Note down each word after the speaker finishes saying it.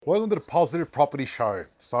Welcome to the Positive Property Show.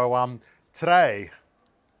 So today,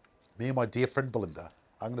 me and my dear friend Belinda,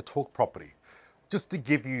 I'm going to talk property. Just to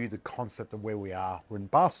give you the concept of where we are. We're in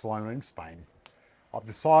Barcelona in Spain. I've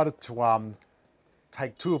decided to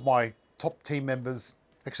take two of my top team members,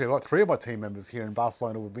 actually I've got three of my team members here in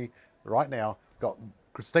Barcelona with me right now. Got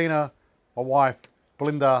Christina, my wife,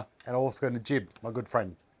 Belinda, and also got Najib, my good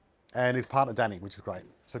friend, and his partner Danny, which is great.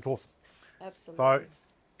 So it's awesome. Absolutely. So,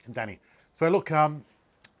 and Danny. So look,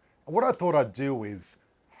 what I thought I'd do is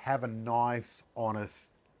have a nice,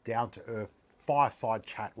 honest, down-to-earth fireside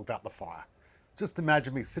chat without the fire. Just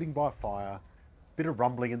imagine me sitting by a fire, bit of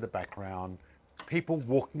rumbling in the background, people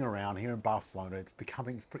walking around here in Barcelona. It's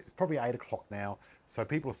probably 8 o'clock now, so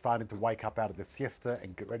people are starting to wake up out of the siesta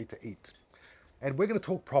and get ready to eat. And we're going to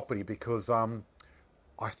talk property because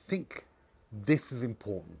I think this is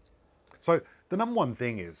important. So the number one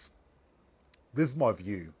thing is, this is my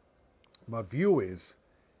view. My view is,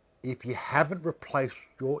 if you haven't replaced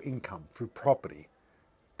your income through property,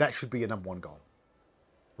 that should be your number one goal,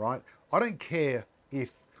 right? I don't care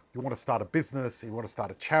if you want to start a business, you want to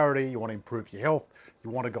start a charity, you want to improve your health,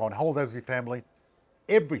 you want to go on holidays with your family,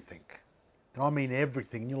 everything, and I mean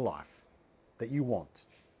everything in your life that you want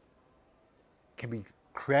can be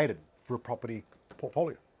created through a property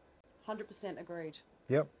portfolio. 100% agreed.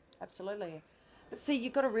 Yep. Absolutely. But see,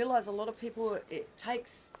 you've got to realise a lot of people,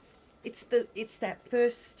 it's that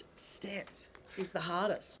first step is the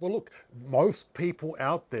hardest. Well, look, most people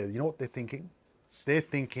out there, you know what they're thinking? They're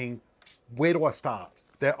thinking, where do I start?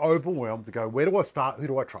 They're overwhelmed to go, where do I start? Who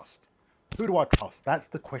do I trust? Who do I trust? That's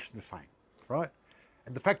the question they're saying, right?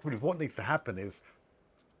 And the fact of it is, what needs to happen is,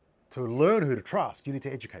 to learn who to trust, you need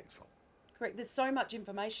to educate yourself. Correct. There's so much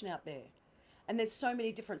information out there. And there's so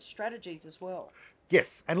many different strategies as well.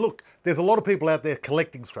 Yes, and look, there's a lot of people out there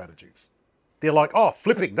collecting strategies. They're like, oh,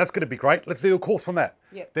 flipping, that's going to be great. Let's do a course on that.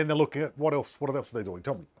 Yep. Then they're looking at what else are they doing?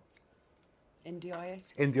 Tell me.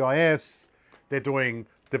 NDIS. NDIS, they're doing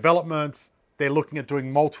developments, they're looking at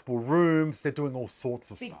doing multiple rooms, they're doing all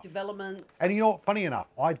sorts of Big stuff. developments. And you know what, funny enough,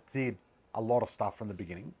 I did a lot of stuff from the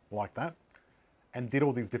beginning like that and did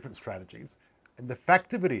all these different strategies. And the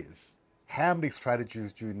fact of it is, how many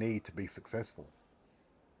strategies do you need to be successful?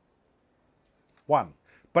 One.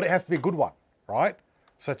 But it has to be a good one, right?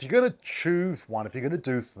 So if you're going to choose one, if you're going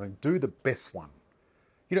to do something, do the best one.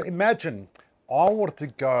 You know, imagine I wanted to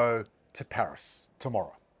go to Paris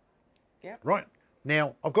tomorrow. Yeah. Right?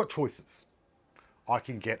 Now, I've got choices. I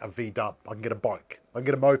can get a V-dub, I can get a bike, I can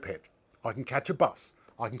get a moped, I can catch a bus,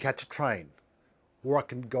 I can catch a train, or I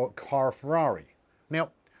can go hire a Ferrari.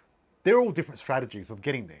 Now, they're all different strategies of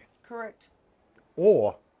getting there. Correct.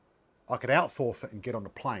 Or I could outsource it and get on a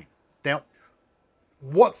plane. Now,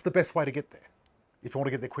 what's the best way to get there? If you want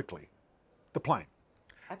to get there quickly, the plane.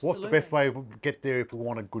 Absolutely. What's the best way to get there if we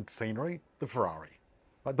want a good scenery? The Ferrari.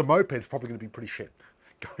 Like the moped's probably going to be pretty shit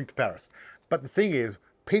going to Paris. But the thing is,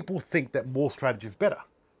 people think that more strategy is better.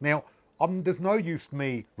 Now, there's no use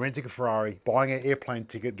me renting a Ferrari, buying an airplane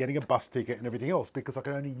ticket, getting a bus ticket and everything else because I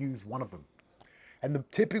can only use one of them. And the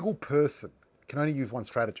typical person can only use one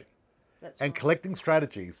strategy. That's And right. collecting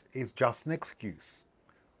strategies is just an excuse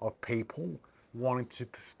of people wanting to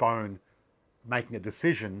postpone making a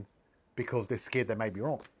decision because they're scared they may be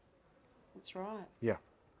wrong. That's right. Yeah.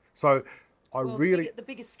 So Well, the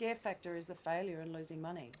biggest scare factor is the failure and losing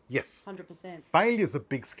money. yes, 100%. failure is a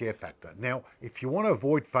big scare factor. Now, if you want to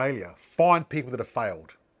avoid failure, find people that have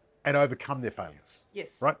failed and overcome their failures.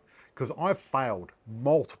 Yes. Right? Because I've failed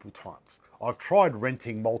multiple times. I've tried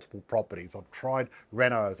renting multiple properties. I've tried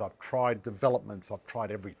renos. I've tried developments. I've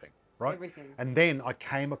tried everything. Right? Everything. And then I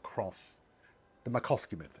came across the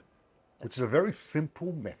Markoski method, which is a very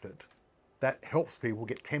simple method that helps people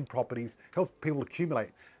get 10 properties, helps people accumulate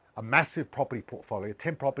a massive property portfolio,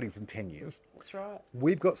 10 properties in 10 years. That's right.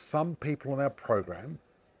 We've got some people in our program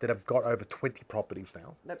that have got over 20 properties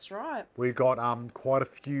now. That's right. We've got quite a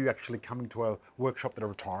few actually coming to our workshop that are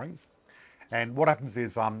retiring. And what happens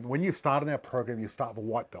is when you start in our program, you start with a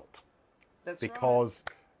white belt That's right. because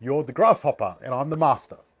you're the grasshopper and I'm the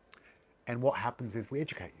master. And what happens is we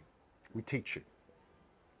educate you, we teach you.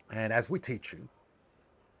 And as we teach you,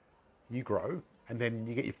 you grow, and then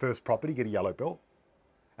you get your first property, get a yellow belt,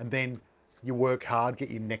 and then you work hard, get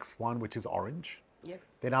your next one, which is orange. Yep.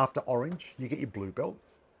 Then after orange, you get your blue belt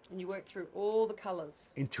And you work through all the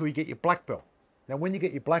colours. until you get your black belt. Now, when you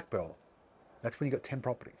get your black belt, that's when you got 10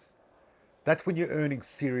 properties. That's when you're earning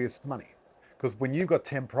serious money. Because when you've got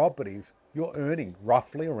 10 properties, you're earning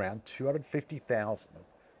roughly around $250,000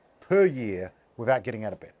 per year without getting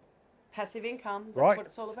out of bed. Passive income. That's Right. what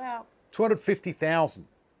it's all about. 250,000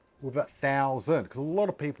 with 1,000, because a lot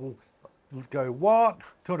of people go, what?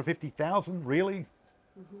 250,000? Really?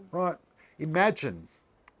 Right. Imagine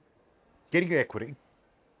getting your equity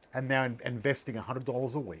and now investing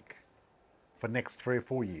 $100 a week for the next 3 or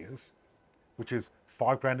 4 years, which is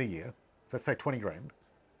 $5,000 a year. So let's say 20 grand,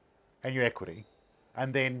 and your equity,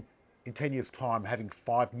 and then in 10 years' time having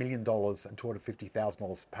 $5 million and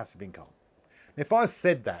 $250,000 for passive income. If I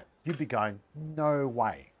said that, you'd be going, no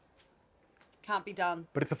way. Can't be done.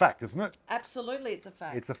 But it's a fact, isn't it? Absolutely, it's a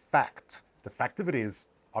fact. It's a fact. The fact of it is,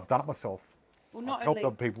 I've done it myself. Well, not I've helped only,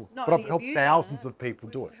 other people, not but only I've helped have you thousands done of people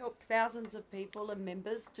do it. We've helped thousands of people and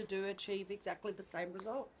members to achieve exactly the same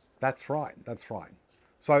results. That's right. That's right.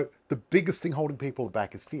 So the biggest thing holding people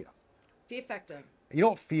back is fear. Fear factor. You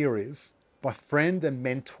know what fear is? My friend and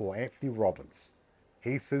mentor, Anthony Robbins,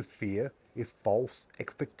 he says fear is false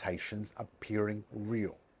expectations appearing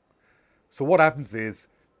real. So what happens is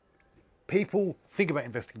people think about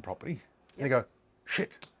investing in property and they go,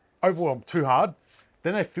 shit, overwhelmed, too hard.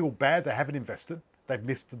 Then they feel bad they haven't invested. They've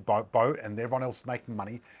missed the boat and everyone else is making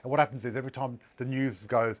money. And what happens is every time the news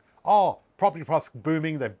goes, oh, property price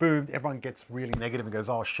booming, they boomed, everyone gets really negative and goes,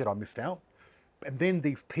 oh shit, I missed out. And then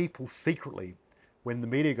these people secretly, when the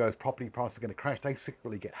media goes property prices are going to crash, they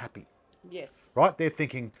secretly get happy. Yes. Right? They're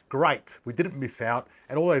thinking, great, we didn't miss out,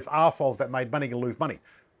 and all those arseholes that made money are going to lose money.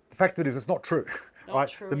 The fact of it is, it's not true. Not right?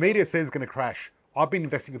 true. The media says it's going to crash. I've been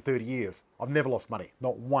investing for 30 years. I've never lost money.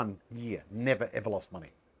 Not 1 year. Never, ever lost money.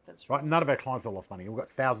 That's right. None of our clients have lost money. We've got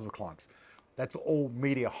thousands of clients. That's all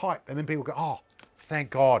media hype. And then people go, oh,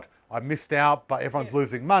 thank God, I missed out, but everyone's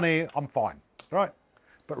losing money. I'm fine. Right?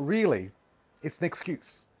 But really, it's an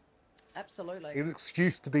excuse. Absolutely. It's an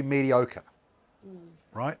excuse to be mediocre.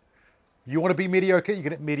 Right? You want to be mediocre, you're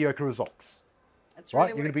going to get mediocre results. That's right? really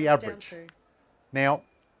You're what going to it be comes down average. to. Now,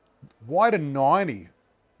 why does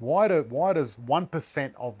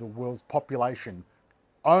 1% of the world's population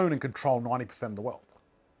own and control 90% of the wealth?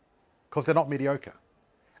 Because they're not mediocre.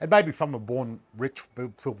 And maybe some are born rich,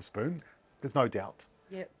 silver spoon, there's no doubt.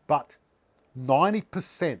 Yep. But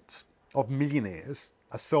 90% of millionaires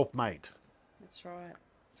are self-made. That's right.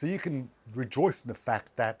 So you can rejoice in the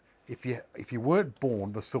fact that if you weren't born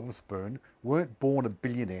with a silver spoon, weren't born a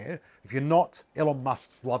billionaire, if you're not Elon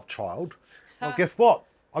Musk's love child, well, guess what?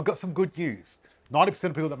 I've got some good news. 90%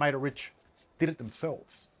 of people that made it rich did it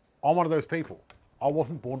themselves. I'm one of those people. I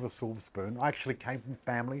wasn't born with a silver spoon. I actually came from a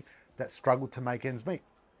family that struggled to make ends meet.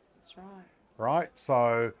 That's right. Right?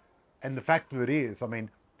 So, and the fact of it is, I mean,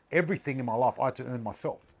 everything in my life I had to earn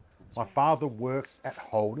myself. My father worked at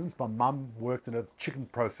Holden's. My mum worked in a chicken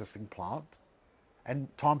processing plant.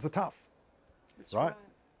 And times are tough. That's right? right.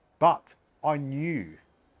 But I knew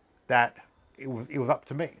that it was up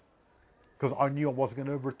to me. Because I knew I wasn't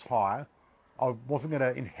going to retire. I wasn't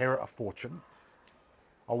going to inherit a fortune.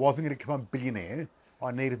 I wasn't going to become a billionaire.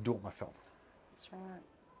 I needed to do it myself. That's right.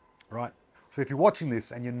 Right? So if you're watching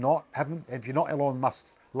this and if you're not Elon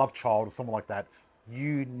Musk's love child or someone like that,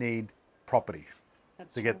 you need property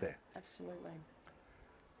to get there. Absolutely.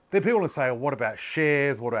 There are people who say, oh, what about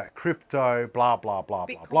shares? What about crypto? Blah, blah, blah,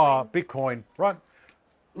 blah, blah. Bitcoin, right?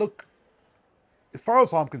 Look, as far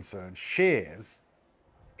as I'm concerned, shares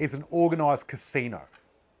is an organized casino.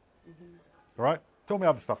 Right? Tell me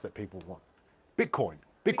other stuff that people want.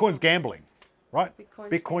 Bitcoin's gambling, right?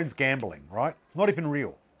 Bitcoin's gambling, right? It's not even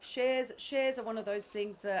real. Shares are one of those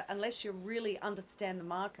things that unless you really understand the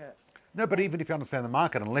market. No, but even if you understand the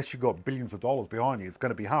market, unless you've got billions of dollars behind you, it's going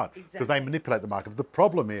to be hard. Exactly. Because they manipulate the market. The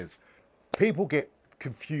problem is people get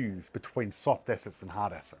confused between soft assets and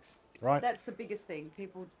hard assets, right? That's the biggest thing.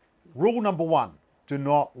 People. Rule number 1, do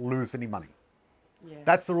not lose any money. Yeah.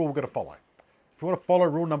 That's the rule we're going to follow. If you want to follow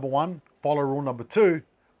rule number 1, follow rule number 2,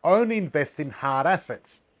 only invest in hard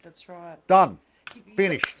assets. That's right. Done.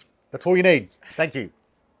 Finished. That's all you need. Thank you.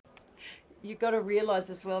 You've got to realise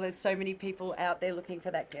as well, there's so many people out there looking for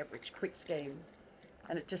that get rich quick scheme,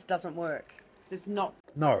 and it just doesn't work. No.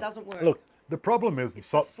 It doesn't work. Look, the problem is it's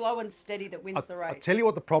the slow and steady that wins the race. I'll tell you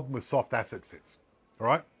what the problem with soft assets is. All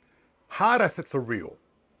right? Hard assets are real.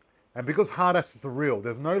 And because hard assets are real,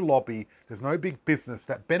 there's no lobby, there's no big business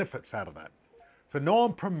that benefits out of that. So no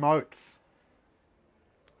one promotes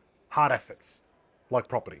hard assets like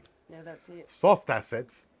property. Yeah, that's it. Soft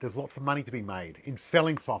assets, there's lots of money to be made in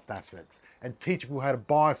selling soft assets and teach people how to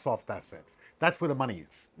buy soft assets. That's where the money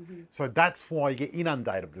is. So that's why you get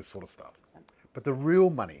inundated with this sort of stuff. But the real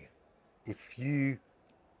money, if you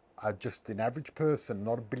are just an average person,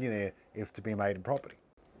 not a billionaire, is to be made in property.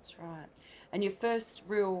 That's right. And your first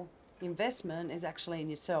real investment is actually in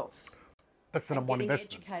yourself. That's the number one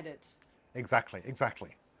investment. Getting educated. Exactly.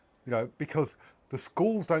 You know, because the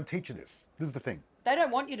schools don't teach you this. This is the thing. They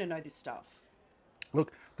don't want you to know this stuff.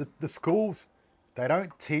 Look, the schools, they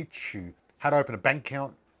don't teach you how to open a bank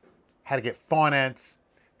account, how to get finance,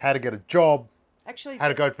 how to get a job, Actually, how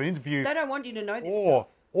to go for an interview, they don't want you to know this or stuff.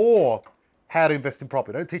 or how to invest in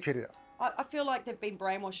property. They don't teach you that. I feel like they've been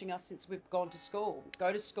brainwashing us since we've gone to school.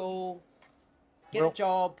 Go to school, get Well- a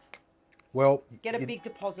job, Well, get a big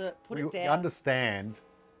deposit, put it you down. understand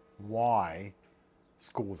why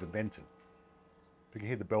school was invented. You can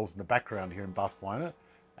hear the bells in the background here in Barcelona,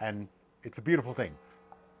 and it's a beautiful thing.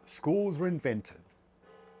 Schools were invented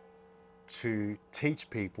to teach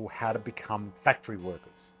people how to become factory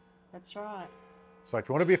workers. That's right. So if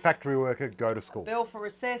you want to be a factory worker, go to school. A bell for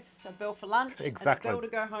recess, a bell for lunch, Exactly. and a bell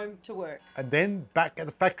to go home to work. And then back at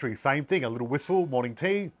the factory, same thing, a little whistle, morning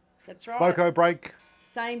tea, That's right. smoko break.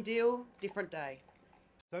 Same deal, different day.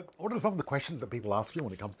 So what are some of the questions that people ask you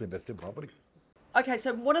when it comes to investing in property? Okay,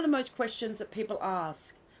 so one of the most questions that people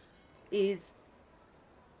ask is,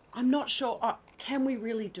 I'm not sure, can we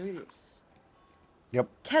really do this? Yep.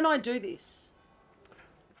 Can I do this?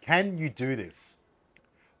 Can you do this?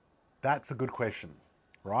 That's a good question,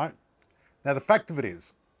 right? Now, the fact of it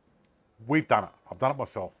is, we've done it. I've done it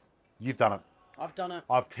myself. You've done it. I've done it.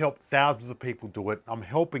 I've helped thousands of people do it. I'm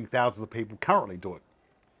helping thousands of people currently do it.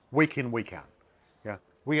 Week in, week out. Yeah.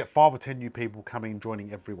 We get 5 or 10 new people coming and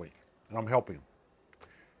joining every week, and I'm helping them.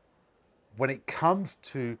 When it comes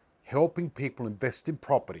to helping people invest in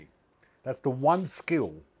property, that's the one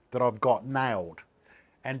skill that I've got nailed.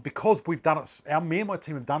 And because we've done it, me and my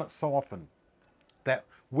team have done it so often that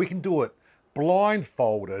we can do it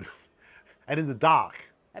blindfolded and in the dark.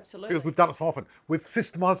 Absolutely. Because we've done it so often. We've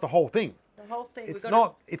systemized the whole thing. The whole thing.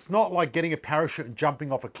 It's not like getting a parachute and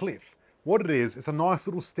jumping off a cliff. What it is, it's a nice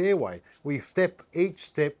little stairway. We step each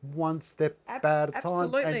step, one step at a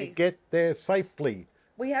time, and you get there safely.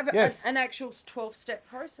 We have Yes. an actual 12-step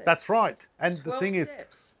process. That's right. And the 12 thing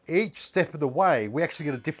steps. is, each step of the way, we actually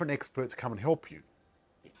get a different expert to come and help you.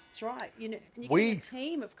 That's right. You know, and you We- get a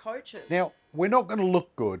team of coaches. Now, we're not going to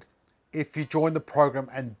look good if you join the program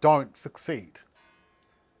and don't succeed,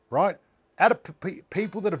 right? Out of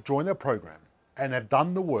people that have joined our program and have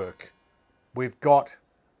done the work, we've got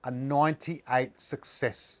a 98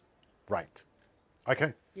 success rate.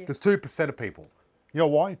 Okay? Yes. There's 2% of people. You know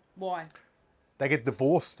why? Why? They get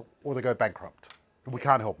divorced or they go bankrupt. We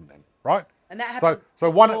can't help them then, right? And that happens. So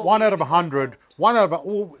one out of 100,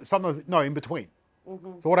 sometimes no, in between.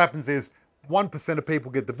 So what happens is 1% of people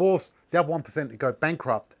get divorced, the other 1% go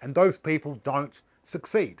bankrupt, and those people don't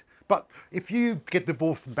succeed. But if you get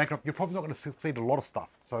divorced and bankrupt, you're probably not going to succeed at a lot of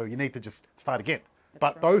stuff. So you need to just start again.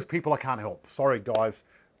 But those people I can't help. Sorry, guys.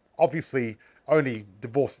 Obviously, only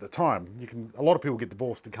divorced at the time. A lot of people get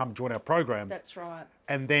divorced and come join our program. That's right.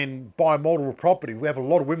 And then buy multiple properties. We have a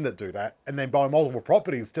lot of women that do that, and then buy multiple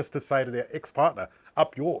properties just to say to their ex-partner,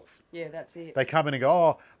 up yours. Yeah, that's it. They come in and go,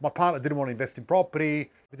 oh, my partner didn't want to invest in property.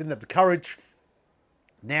 We didn't have the courage.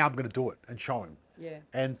 Now I'm going to do it and show him. Yeah.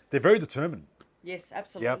 And they're very determined. Yes,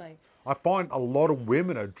 absolutely. I find a lot of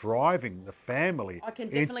women are driving the family I can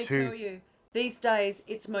definitely tell you, these days,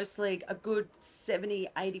 it's mostly a good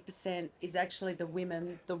 70-80% is actually the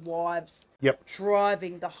women, the wives, Yep.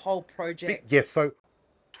 driving the whole project. Yes, so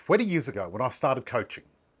 20 years ago when I started coaching,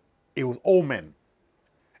 it was all men.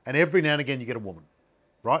 And every now and again you get a woman,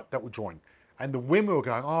 right, that would join. And the women were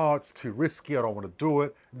going, oh, it's too risky, I don't want to do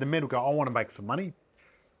it. And the men would go, I want to make some money.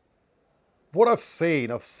 What I've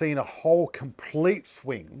seen a whole complete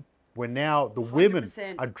swing where now the women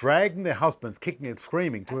 100%. are dragging their husbands, kicking and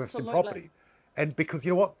screaming to invest in Absolutely. property. And because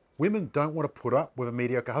you know what? Women don't want to put up with a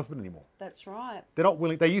mediocre husband anymore. That's right. They're not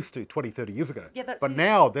willing, they used to 20, 30 years ago. Yeah, that's But it.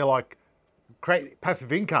 now they're like, create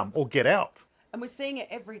passive income or get out. And we're seeing it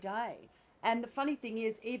every day. And the funny thing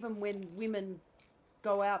is, even when women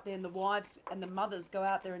go out there and the wives and the mothers go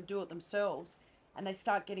out there and do it themselves and they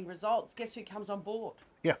start getting results, guess who comes on board?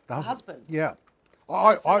 Yeah, the husband. Yeah.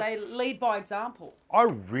 So they lead by example. I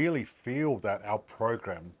really feel that our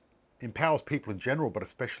program empowers people in general, but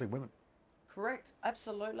especially women. Correct.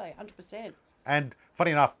 Absolutely. 100%. And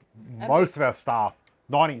funny enough, most of our staff,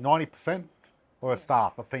 90% of our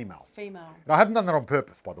staff are female. Female. And I haven't done that on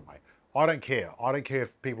purpose, by the way. I don't care. I don't care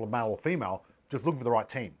if people are male or female. Just looking for the right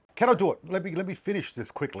team. Can I do it? Let me finish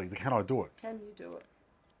this quickly. Can I do it? Can you do it?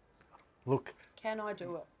 Look, Can I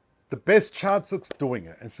do it? the best chance of doing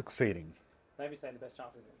it and succeeding, Maybe saying the best chance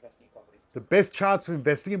of investing in property. the best chance of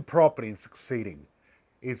investing in property and succeeding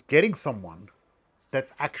is getting someone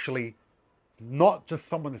that's actually not just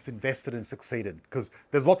someone that's invested and succeeded, because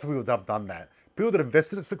there's lots of people that have done that. People that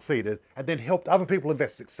invested and succeeded and then helped other people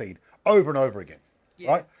invest and succeed over and over again,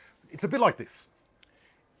 right? It's a bit like this.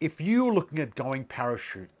 If you're looking at going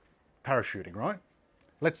parachuting, right?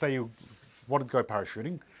 Let's say you wanted to go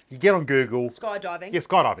parachuting, you get on Google. Skydiving. Yeah,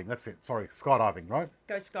 skydiving, that's it. Sorry, skydiving, right?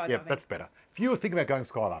 Go skydiving. Yeah, that's better. If you were thinking about going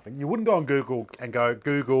skydiving, you wouldn't go on Google and go,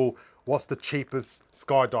 Google, what's the cheapest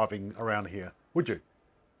skydiving around here? Would you?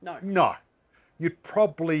 No. No. You'd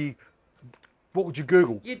probably, what would you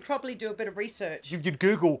Google? You'd probably do a bit of research. You'd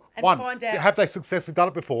Google, And one, find out. have they successfully done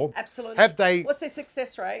it before? Absolutely. Have they, What's their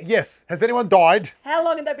success rate? yes, has anyone died? How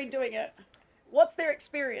long have they been doing it? What's their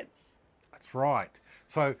experience? That's right.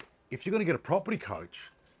 So if you're going to get a property coach,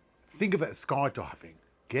 think about skydiving.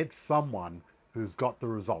 Get someone who's got the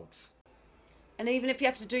results. And even if you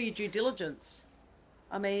have to do your due diligence,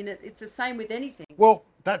 I mean, it's the same with anything. Well,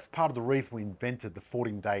 that's part of the reason we invented the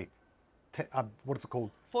 14-day, what is it called?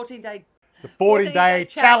 14-day. The 14-day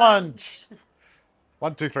challenge.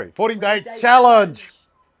 1, 2, 3. 14-day challenge.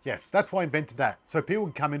 Yes, that's why I invented that. So people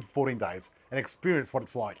can come in for 14 days and experience what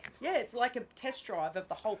it's like. Yeah, it's like a test drive of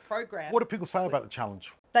the whole program. What do people say about the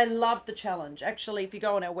challenge? They love the challenge. Actually, if you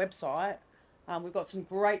go on our website, we've got some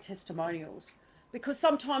great testimonials. Because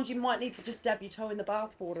sometimes you might need to just dab your toe in the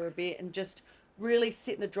bathwater a bit and just really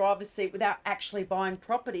sit in the driver's seat without actually buying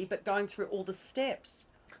property, but going through all the steps.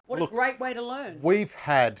 What a great way to learn. We've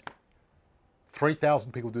had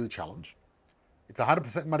 3,000 people do the challenge. It's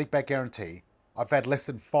 100% money back guarantee. I've had less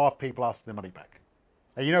than 5 people ask their money back.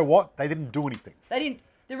 And you know what? They didn't do anything. They didn't.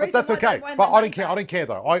 The But reason that's why okay. they won't But their I money don't care. I back don't care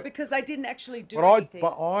though. is because they didn't actually do But anything.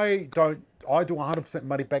 I don't. I do 100%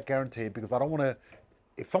 money back guarantee because I don't want to.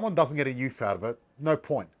 If someone doesn't get a use out of it, no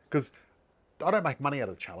point. Because I don't make money out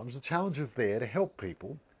of the challenge. The challenge is there to help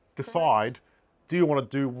people decide. Do you want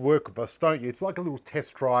to do work with us? Don't you? It's like a little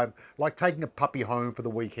test drive, like taking a puppy home for the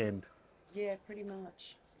weekend. Yeah, pretty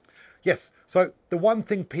much. Yes. So the one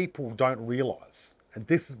thing people don't realise, and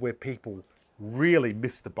this is where people really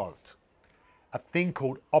miss the boat, a thing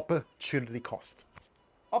called opportunity cost.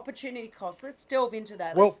 Opportunity cost. Let's delve into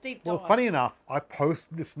that. Well, Let's deep dive. funny enough, I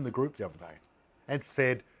posted this in the group the other day and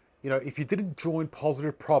said, you know, if you didn't join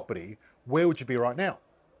Positive Property, where would you be right now?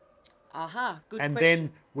 Good And question.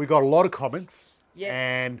 then we got a lot of comments. Yes.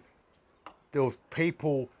 And there was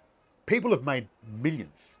people have made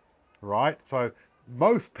millions, right? So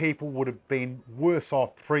most people would have been worse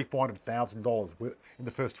off $300,000-$400,000 in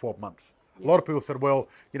the first 12 months. A lot of people said, well,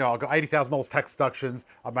 you know, I got $80,000 tax deductions.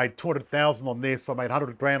 I made $200,000 on this. I made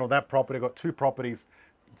 $100,000 on that property. I got 2 properties.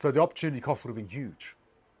 So the opportunity cost would have been huge.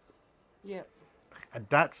 Yep. And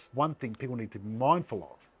that's one thing people need to be mindful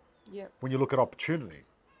of Yep. when you look at opportunity.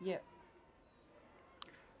 Yep.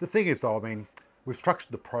 The thing is, though, I mean, we've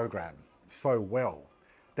structured the program so well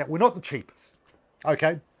that we're not the cheapest,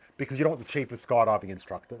 okay? Because you're not the cheapest skydiving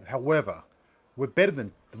instructor. However, we're better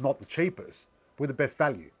than not the cheapest. We're the best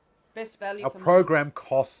value. Best value Our for money. program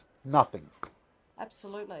costs nothing.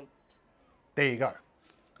 Absolutely. There you go.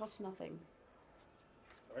 Costs nothing.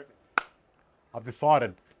 Everything. I've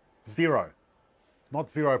decided zero. Not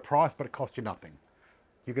zero price, but it costs you nothing.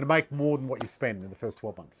 You're going to make more than what you spend in the first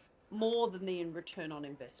 12 months. More than the return on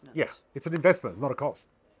investment. Yeah, it's an investment. It's not a cost.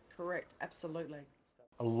 Correct. Absolutely.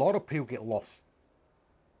 A lot of people get lost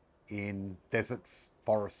in deserts,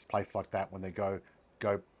 forests, places like that when they go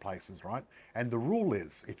places, right? And the rule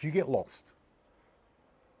is, if you get lost,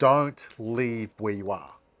 don't leave where you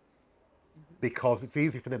are, because it's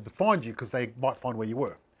easy for them to find you because they might find where you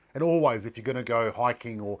were. And always, if you're going to go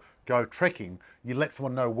hiking or go trekking, you let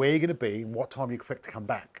someone know where you're going to be and what time you expect to come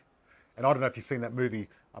back. And I don't know if you've seen that movie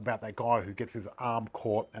about that guy who gets his arm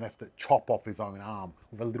caught and has to chop off his own arm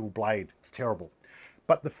with a little blade. It's terrible.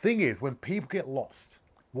 But the thing is, when people get lost,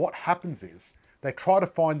 what happens is they try to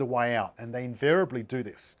find the way out, and they invariably do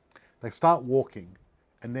this. They start walking,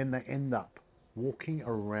 and then they end up walking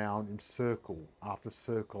around in circle after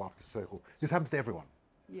circle after circle. This happens to everyone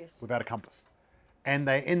Yes. without a compass. And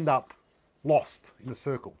they end up lost in a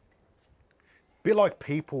circle. Bit like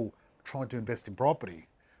people trying to invest in property.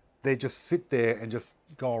 They just sit there and just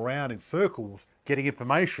go around in circles, getting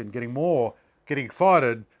information, getting more, getting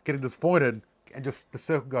excited, getting disappointed, and just the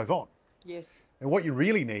circle goes on. Yes. And what you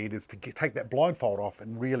really need is to take that blindfold off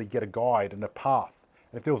and really get a guide and a path.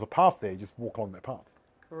 And if there was a path there, just walk along that path.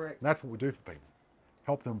 Correct. And that's what we do for people.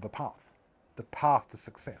 Help them with the path to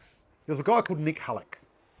success. There's a guy called Nick Halleck.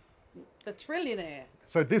 The trillionaire.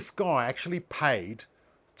 So this guy actually paid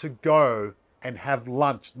to go and have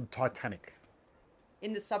lunch in Titanic.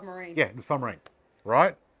 In the submarine. Yeah, in the submarine,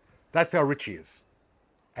 right? That's how rich he is.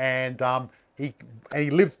 And he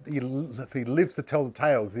lives to tell the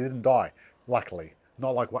tale because he didn't die, luckily.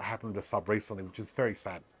 Not like what happened with the sub recently, which is very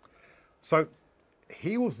sad. So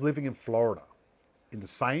he was living in Florida in the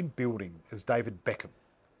same building as David Beckham,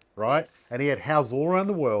 right? Yes. And he had houses all around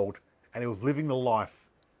the world, and he was living the life,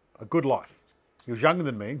 a good life. He was younger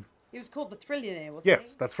than me, He was called the Thrillionaire, wasn't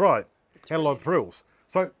Yes, he? that's right. Had a lot of Trillionaire. thrills.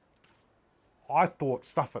 So I thought,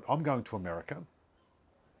 stuff it, I'm going to America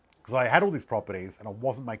because I had all these properties and I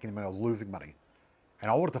wasn't making any money, I was losing money. And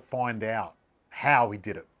I wanted to find out how he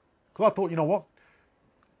did it. Because I thought, you know what?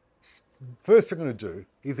 First thing I'm going to do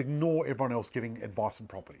is ignore everyone else giving advice on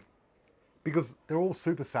property. Because they're all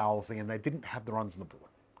super salesy and they didn't have the runs on the board.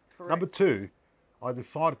 Correct. Number two, I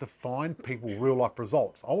decided to find people real life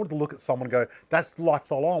results. I wanted to look at someone and go, that's the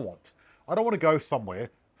lifestyle I want. I don't want to go somewhere,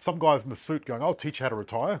 some guy's in a suit going, I'll teach you how to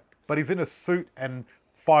retire. But he's in a suit and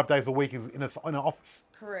 5 days a week he's in an office.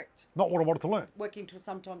 Correct. Not what I wanted to learn. Working till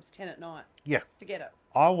sometimes 10 at night. Yeah. Forget it.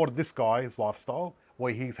 I wanted this guy's lifestyle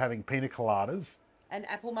where he's having pina coladas, And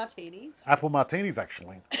apple martinis. apple martinis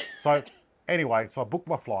actually. So anyway, so I booked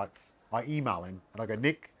my flights. I email him and I go,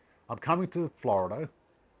 Nick, I'm coming to Florida.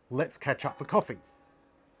 Let's catch up for coffee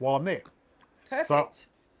while I'm there. Perfect.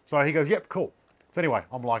 So he goes, yep, cool. So anyway,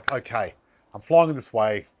 I'm like, okay, I'm flying this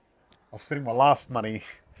way. I'm spending my last money.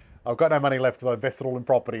 I've got no money left because I invested all in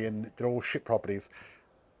property and they're all shit properties.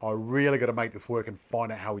 I really got to make this work and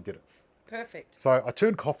find out how he did it. Perfect. So I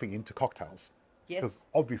turned coffee into cocktails. Because Yes.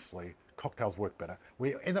 obviously cocktails work better.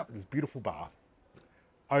 We end up in this beautiful bar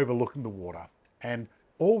overlooking the water and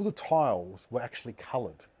all the tiles were actually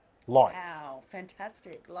coloured lights. Wow.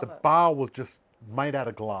 Fantastic. Love The it. bar was just made out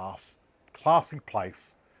of glass, classy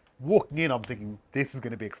place. Walking in, I'm thinking, this is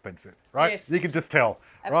going to be expensive, right? Yes. You can just tell,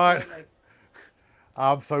 right?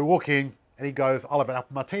 Absolutely. So we walk in and he goes, I'll have an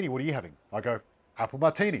apple martini. What are you having? I go, apple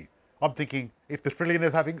martini. I'm thinking, if the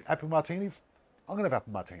Trillionaire's having apple martinis, I'm going to have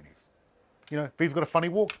apple martinis. You know, if he's got a funny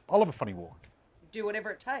walk, I'll have a funny walk. Do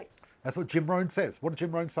whatever it takes. That's what Jim Rohn says. What did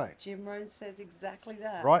Jim Rohn say? Jim Rohn says exactly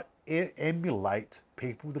that. Right? Emulate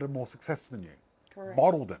people that are more successful than you. Correct.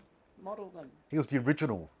 Model them. Model them. He was the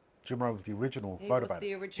original. Jim Rohn was the original He was motivator.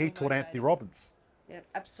 the original He taught Anthony motivator. Robbins. Yep.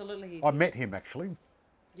 Absolutely. he I did. met him actually.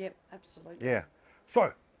 Yep. Absolutely. Yeah.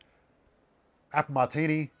 So, apple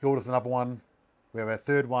martini. He orders another one. We have our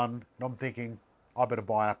third one. And I'm thinking, I better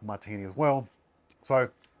buy an apple martini as well. So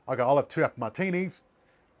I go, I'll have 2 apple martinis.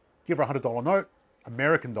 Give her a $100 note,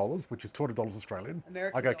 American dollars, which is $200 Australian.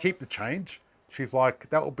 American I go, keep the dollars. change. She's like,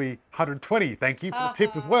 that will be 120. Thank you for the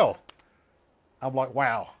tip as well. I'm like,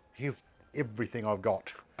 wow, here's everything I've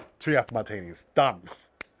got. 2 apple martinis, done.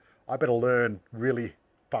 I better learn really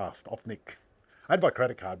fast off Nick. I had my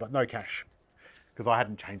credit card, but no cash because I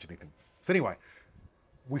hadn't changed anything. So anyway,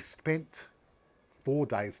 we spent 4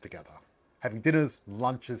 days together, having dinners,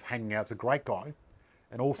 lunches, hanging out. It's a great guy.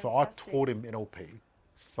 And also Fantastic. I taught him NLP.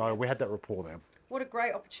 So we had that rapport there. What a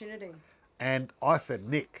great opportunity. And I said,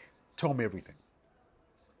 Nick, tell me everything.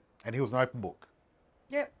 And he was an open book.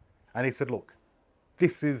 Yep. And he said, look,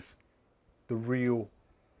 this is the real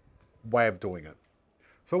way of doing it.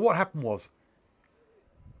 So what happened was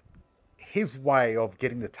his way of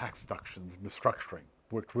getting the tax deductions and the structuring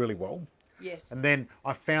worked really well. Yes. And then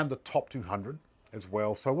I found the top 200 as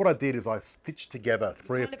well. So what I did is I stitched together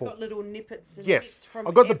 3 or kind of 4. got little nippets and Yes, bits from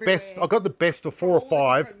I got the everywhere. best. I got the best of 4 or all the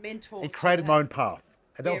 5 different mentors and you created my had. own path.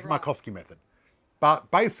 And that Yeah, was the right. Markoski method.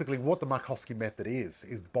 But basically, what the Markoski method is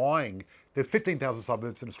buying. There's 15,000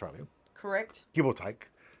 suburbs in Australia, Correct. give or take.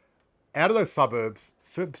 Out of those suburbs,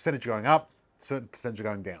 certain percentage are going up, certain percentage are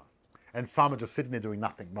going down, and some are just sitting there doing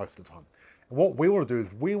nothing most of the time. And what we want to do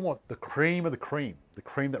is we want the cream of the cream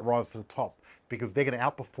that rises to the top, because they're going to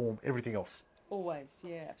outperform everything else. Always.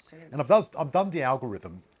 Yeah, absolutely. And I've done the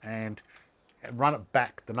algorithm and run it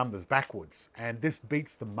back, the numbers backwards. And this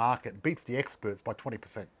beats the market, beats the experts by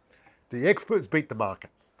 20%. The experts beat the market.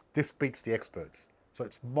 This beats the experts. So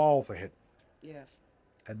it's miles ahead. Yeah.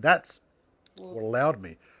 And that's what allowed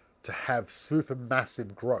me to have super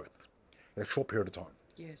massive growth in a short period of time,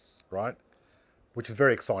 Yes. right? Which is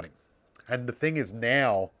very exciting. And the thing is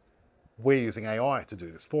now we're using AI to do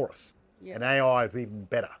this for us. Yeah. And AI is even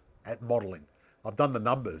better at modeling. I've done the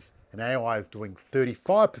numbers and AI is doing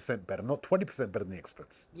 35% better, not 20% better than the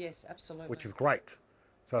experts, Yes, absolutely. which is great.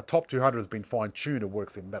 So our top 200 has been fine-tuned, it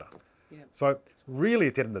works even better. Yeah. So really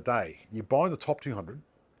at the end of the day, you buy the top 200,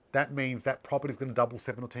 that means that property is going to double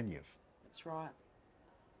 7 or 10 years That's right.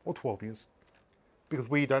 or 12 years because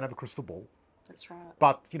we don't have a crystal ball. That's right.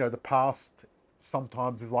 But, you know, the past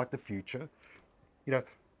sometimes is like the future. You know,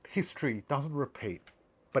 history doesn't repeat,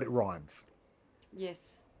 but it rhymes.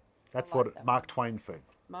 Yes. That's like what that Mark Twain said.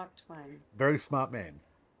 Mark Twain. Very smart man.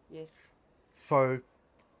 Yes. So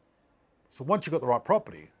once you've got the right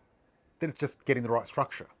property, then it's just getting the right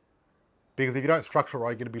structure. Because if you don't structure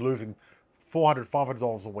right, you're going to be losing $400,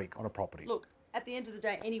 $500 a week on a property. Look, at the end of the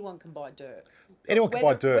day, anyone can buy dirt. Anyone can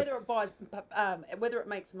buy dirt. Whether it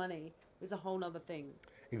makes money is a whole nother thing.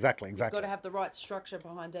 Exactly. You've got to have the right structure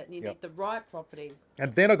behind it, and you Yep. need the right property.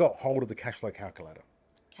 And then I got hold of the cash flow calculator,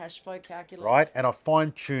 Cash flow calculator. right? And I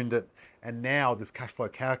fine tuned it. And now this cash flow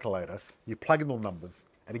calculator, you plug in the numbers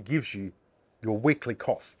and it gives you your weekly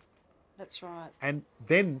costs. That's right. And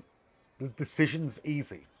then the decision's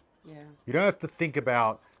easy. Yeah. You don't have to think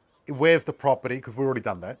about where's the property, because we've already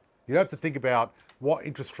done that. You don't have to think about what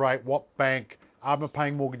interest rate, what bank, am I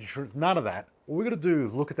paying mortgage insurance, none of that. All we're going to do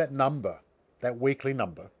is look at that number, that weekly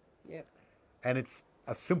number, Yep. and it's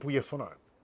a simple yes or no.